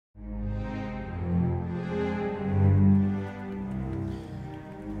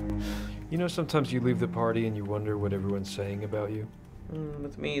You know, sometimes you leave the party and you wonder what everyone's saying about you.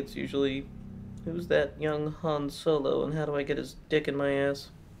 With me, it's usually, who's that young Han Solo and how do I get his dick in my ass?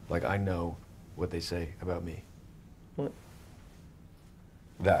 Like, I know what they say about me. What?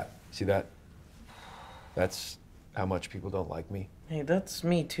 That. See that? That's how much people don't like me. Hey, that's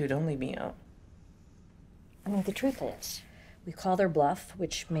me too. Don't leave me out. I mean, the truth is, we call their bluff,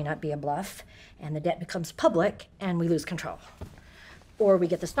 which may not be a bluff, and the debt becomes public, and we lose control. Or we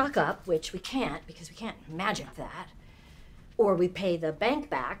get the stock up, which we can't, because we can't magic that. Or we pay the bank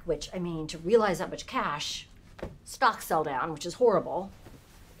back, which, I mean, to realize that much cash, stocks sell down, which is horrible.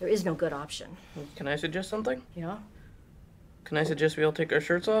 There is no good option. Can I suggest something? Yeah? Can I suggest we all take our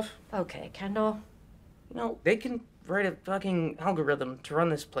shirts off? Okay, Kendall. No, they can write a fucking algorithm to run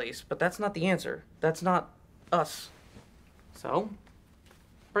this place, but that's not the answer. That's not us. So,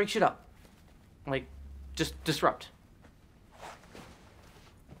 break shit up. Like, just disrupt.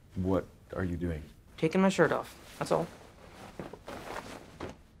 What are you doing? Taking my shirt off. That's all.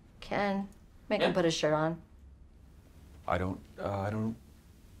 Ken, make him put his shirt on. I don't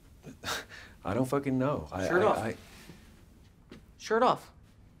fucking know. Shirt off. Shirt off.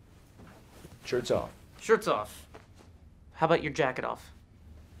 Shirt's off. Shirt's off. How about your jacket off?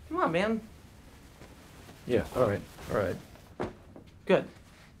 Come on, man. Yeah, all right. Good.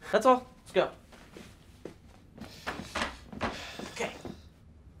 That's all. Let's go. Okay.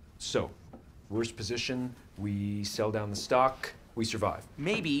 So, worst position, we sell down the stock, we survive.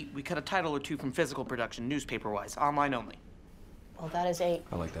 Maybe we cut a title or two from physical production, newspaper-wise, online only. Well, that is a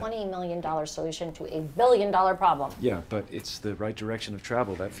I like that. $20 million solution to a $1 billion problem. Yeah, but it's the right direction of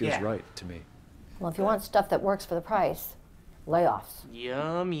travel. That feels right to me. Well, if you want stuff that works for the price, layoffs.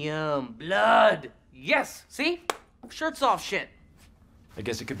 Yum, yum. Blood! Yes! See? Shirts off shit. I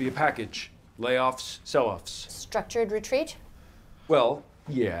guess it could be a package. Layoffs, sell-offs. Structured retreat? Well,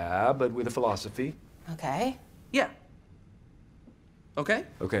 yeah, but with a philosophy. Okay. Yeah. Okay?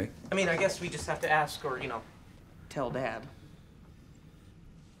 Okay. I mean, I guess we just have to ask or, tell Dad.